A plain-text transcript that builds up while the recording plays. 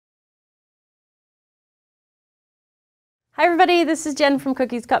Hi everybody, this is Jen from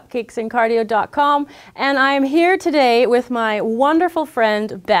Cookies, Cupcakes, and Cardio.com, and I'm here today with my wonderful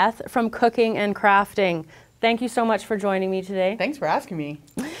friend Beth from Cooking and Crafting. Thank you so much for joining me today. Thanks for asking me.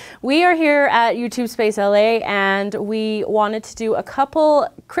 We are here at YouTube Space LA and we wanted to do a couple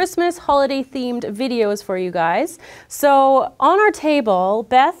Christmas holiday themed videos for you guys. So on our table,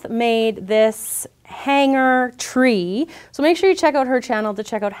 Beth made this hanger tree. So make sure you check out her channel to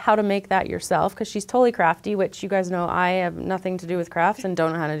check out how to make that yourself, because she's totally crafty, which you guys know I have nothing to do with crafts and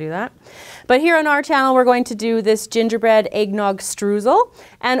don't know how to do that. But here on our channel, we're going to do this gingerbread eggnog streusel.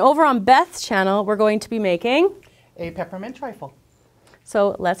 And over on Beth's channel, we're going to be making a peppermint trifle.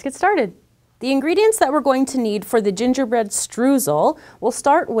 So let's get started. The ingredients that we're going to need for the gingerbread streusel, we'll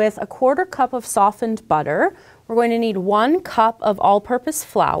start with a 1/4 cup of softened butter. We're going to need 1 cup of all-purpose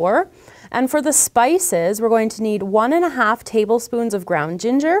flour. And for the spices, we're going to need 1½ tablespoons of ground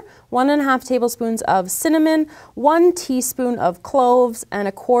ginger, 1½ tablespoons of cinnamon, 1 teaspoon of cloves, and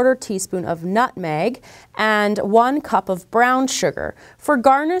a 1/4 teaspoon of nutmeg, and 1 cup of brown sugar. For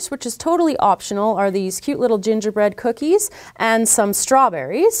garnish, which is totally optional, are these cute little gingerbread cookies and some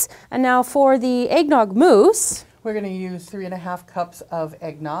strawberries. And now for the eggnog mousse, we're going to use 3½ cups of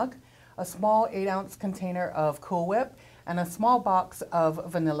eggnog, a small 8-ounce container of Cool Whip, and a small box of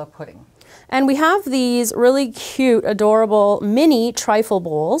vanilla pudding. And we have these really cute, adorable mini trifle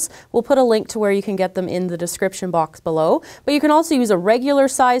bowls. We'll put a link to where you can get them in the description box below. But you can also use a regular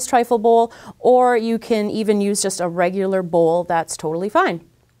size trifle bowl, or you can even use just a regular bowl. That's totally fine.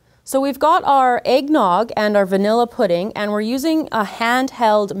 So we've got our eggnog and our vanilla pudding, and we're using a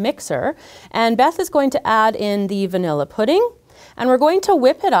handheld mixer. And Beth is going to add in the vanilla pudding. And we're going to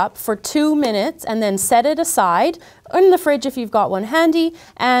whip it up for 2 minutes and then set it aside in the fridge if you've got one handy,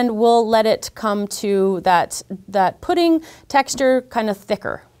 and we'll let it come to that pudding texture, kind of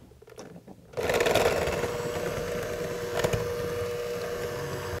thicker.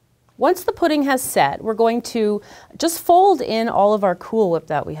 Once the pudding has set, we're going to just fold in all of our Cool Whip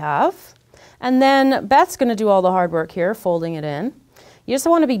that we have. And then Beth's going to do all the hard work here, folding it in. You just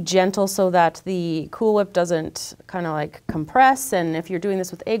want to be gentle so that the Cool Whip doesn't kind of like compress, and if you're doing this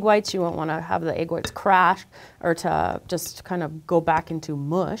with egg whites, you won't want to have the egg whites crash or to just kind of go back into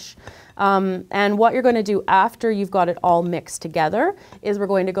mush. And what you're going to do after you've got it all mixed together is we're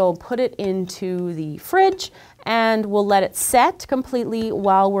going to go put it into the fridge, and we'll let it set completely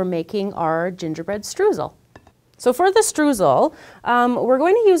while we're making our gingerbread streusel. So for the streusel, we're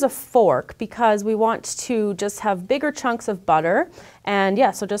going to use a fork because we want to just have bigger chunks of butter. And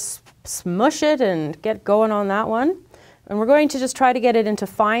yeah, so just smush it and get going on that one. And we're going to just try to get it into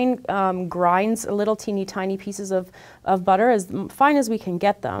fine grinds, little teeny tiny pieces of butter, as fine as we can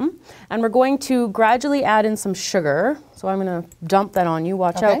get them. And we're going to gradually add in some sugar. So I'm going to dump that on you.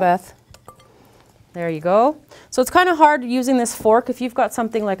 Watch out, Beth. There you go. So it's kind of hard using this fork. If you've got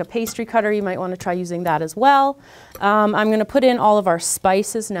something like a pastry cutter, you might want to try using that as well. I'm going to put in all of our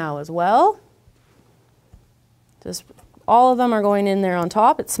spices now as well. Just all of them are going in there on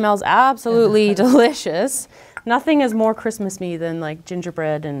top. It smells absolutely delicious. Nothing is more Christmas-y than like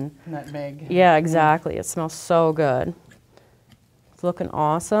gingerbread and nutmeg. Yeah, exactly. It smells so good. It's looking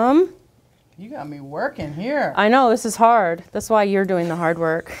awesome. You got me working here. I know, this is hard. That's why you're doing the hard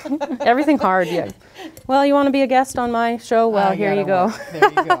work. Everything hard, yeah. Well, you want to be a guest on my show? Well, here you go.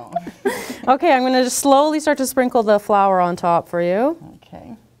 There you go. Okay, I'm going to just slowly start to sprinkle the flour on top for you.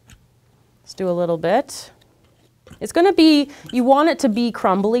 Okay. Let's do a little bit. It's going to be, you want it to be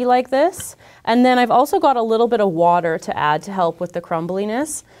crumbly like this. And then I've also got a little bit of water to add to help with the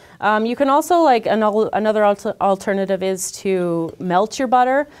crumbliness. You can also, like, another alternative is to melt your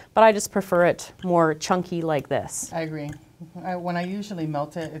butter, but I just prefer it more chunky like this. I agree. When I usually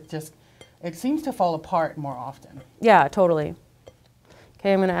melt it, it seems to fall apart more often. Yeah, totally.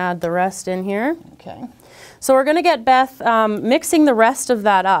 Okay, I'm going to add the rest in here. Okay. So we're going to get Beth mixing the rest of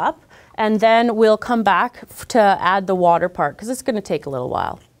that up, and then we'll come back to add the water part, because it's going to take a little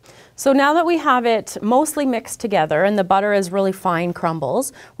while. So now that we have it mostly mixed together and the butter is really fine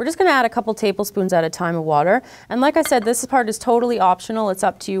crumbles, we're just going to add a couple tablespoons at a time of water. And like I said, this part is totally optional. It's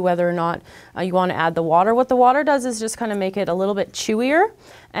up to you whether or not you want to add the water. What the water does is just kind of make it a little bit chewier,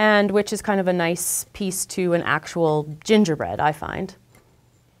 and which is kind of a nice piece to an actual gingerbread, I find.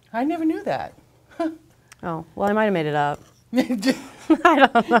 I never knew that. Oh, well, I might have made it up. I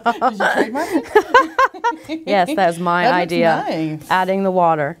don't know. Did you trademark it? Yes, that's my idea. Nice. Adding the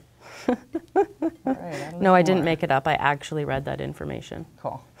water. Right, no, I didn't make it up. I actually read that information.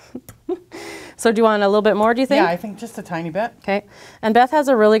 Cool. So do you want a little bit more, do you think? Yeah, I think just a tiny bit. Okay. And Beth has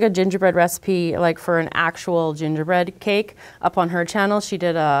a really good gingerbread recipe, like for an actual gingerbread cake up on her channel. She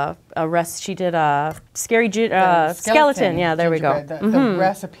did a skeleton. Yeah, there we go. The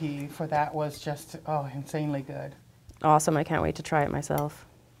recipe for that was just, insanely good. Awesome. I can't wait to try it myself.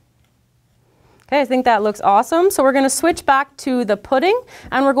 Okay, I think that looks awesome. So we're going to switch back to the pudding,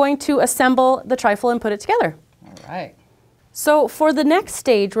 and we're going to assemble the trifle and put it together. All right. So for the next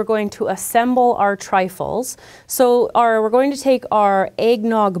stage, we're going to assemble our trifles. So we're going to take our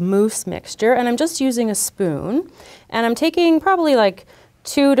eggnog mousse mixture, and I'm just using a spoon. And I'm taking probably like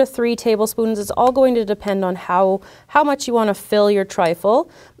 2 to 3 tablespoons. It's all going to depend on how much you want to fill your trifle.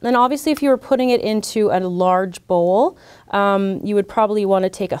 And obviously, if you were putting it into a large bowl, you would probably want to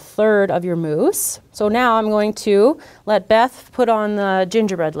take 1/3 of your mousse. So now I'm going to let Beth put on the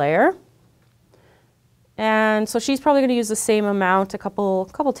gingerbread layer. And so she's probably going to use the same amount, a couple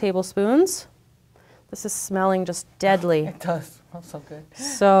tablespoons. This is smelling just deadly. It does. Smells so good.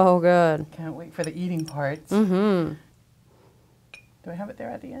 So good. Can't wait for the eating parts. Mm-hmm. Do I have it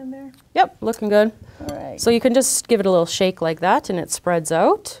there at the end there? Yep, looking good. All right. So you can just give it a little shake like that and it spreads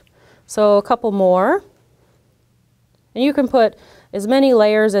out. So a couple more. And you can put as many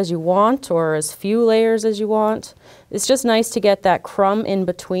layers as you want or as few layers as you want. It's just nice to get that crumb in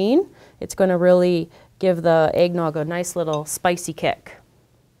between. It's going to really give the eggnog a nice little spicy kick.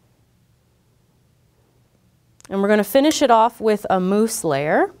 And we're going to finish it off with a mousse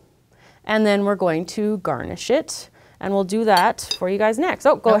layer, and then we're going to garnish it, and we'll do that for you guys next.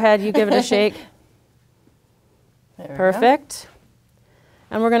 Oh, go ahead, you give it a shake. Perfect.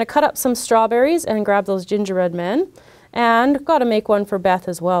 And we're going to cut up some strawberries and grab those gingerbread men, and got to make one for Beth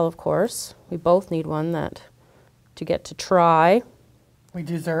as well, of course. We both need one to get to try. We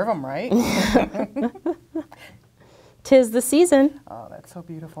deserve them, right? 'Tis the season. Oh, that's so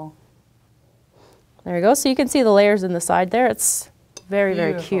beautiful. There we go. So you can see the layers in the side there. It's very,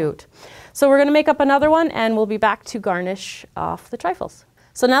 very cute. So we're going to make up another one, and we'll be back to garnish off the trifles.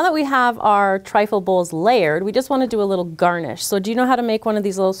 So now that we have our trifle bowls layered, we just want to do a little garnish. So do you know how to make one of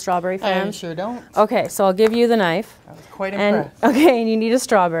these little strawberry fans? I sure don't. Okay, so I'll give you the knife. I was quite impressed. Okay, and you need a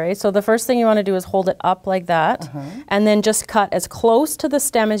strawberry. So the first thing you want to do is hold it up like that, and then just cut as close to the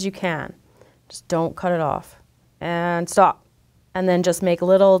stem as you can. Just don't cut it off. And stop. And then just make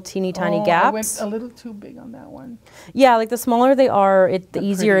little teeny tiny gaps. I went a little too big on that one. Yeah, like the smaller they are, the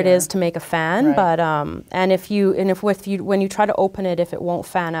easier it is to make a fan. Right. But when you try to open it, if it won't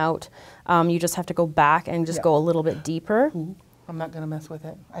fan out, you just have to go back and just go a little bit deeper. Ooh, I'm not gonna mess with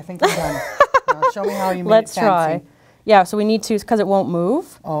it. I think I'm done. Show me how you made Let's it fancy. try. Yeah, so we need to, because it won't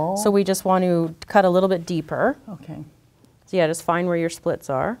move. Oh. So we just want to cut a little bit deeper. Okay. So yeah, just find where your splits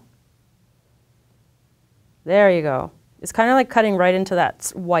are. There you go. It's kind of like cutting right into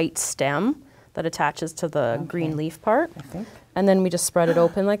that white stem that attaches to the green leaf part. I think. And then we just spread it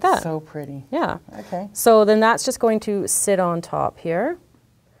open like that. So pretty. Yeah. Okay. So then that's just going to sit on top here.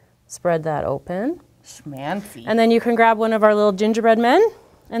 Spread that open. Schmancy. And then you can grab one of our little gingerbread men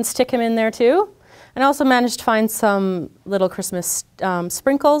and stick him in there too. And I also managed to find some little Christmas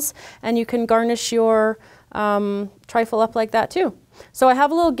sprinkles, and you can garnish your trifle up like that too. So I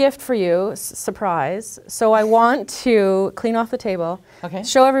have a little gift for you, surprise. So I want to clean off the table,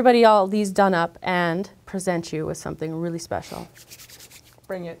 show everybody all these done up, and present you with something really special.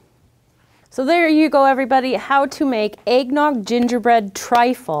 Bring it. So there you go, everybody, how to make eggnog gingerbread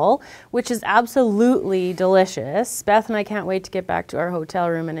trifle, which is absolutely delicious. Beth and I can't wait to get back to our hotel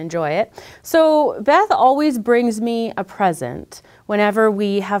room and enjoy it. So Beth always brings me a present whenever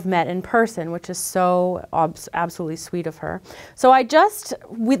we have met in person, which is so absolutely sweet of her. So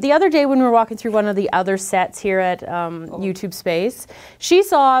the other day when we were walking through one of the other sets here at YouTube Space, she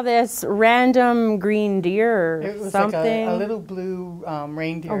saw this random green deer or it was something. Like a little blue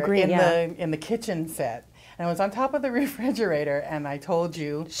reindeer in the kitchen set. And it was on top of the refrigerator, and I told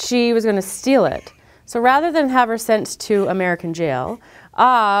you. She was going to steal it. So rather than have her sent to American jail,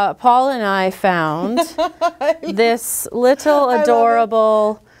 Paul and I found this little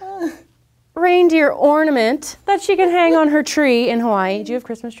adorable reindeer ornament that she can hang on her tree in Hawaii. Do you have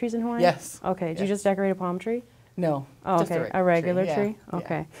Christmas trees in Hawaii? Yes. Okay. Do you just decorate a palm tree? No. Oh, okay. A regular tree? Yeah.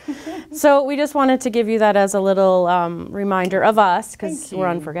 Okay. So we just wanted to give you that as a little reminder of us, because we're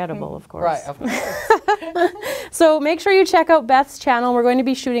unforgettable, of course. Right, of course. So make sure you check out Beth's channel. We're going to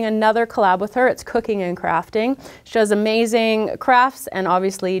be shooting another collab with her. It's cooking and crafting. She does amazing crafts and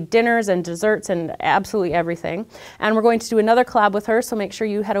obviously dinners and desserts and absolutely everything. And we're going to do another collab with her, so make sure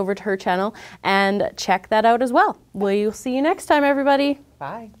you head over to her channel and check that out as well. We'll see you next time, everybody.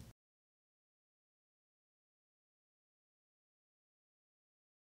 Bye.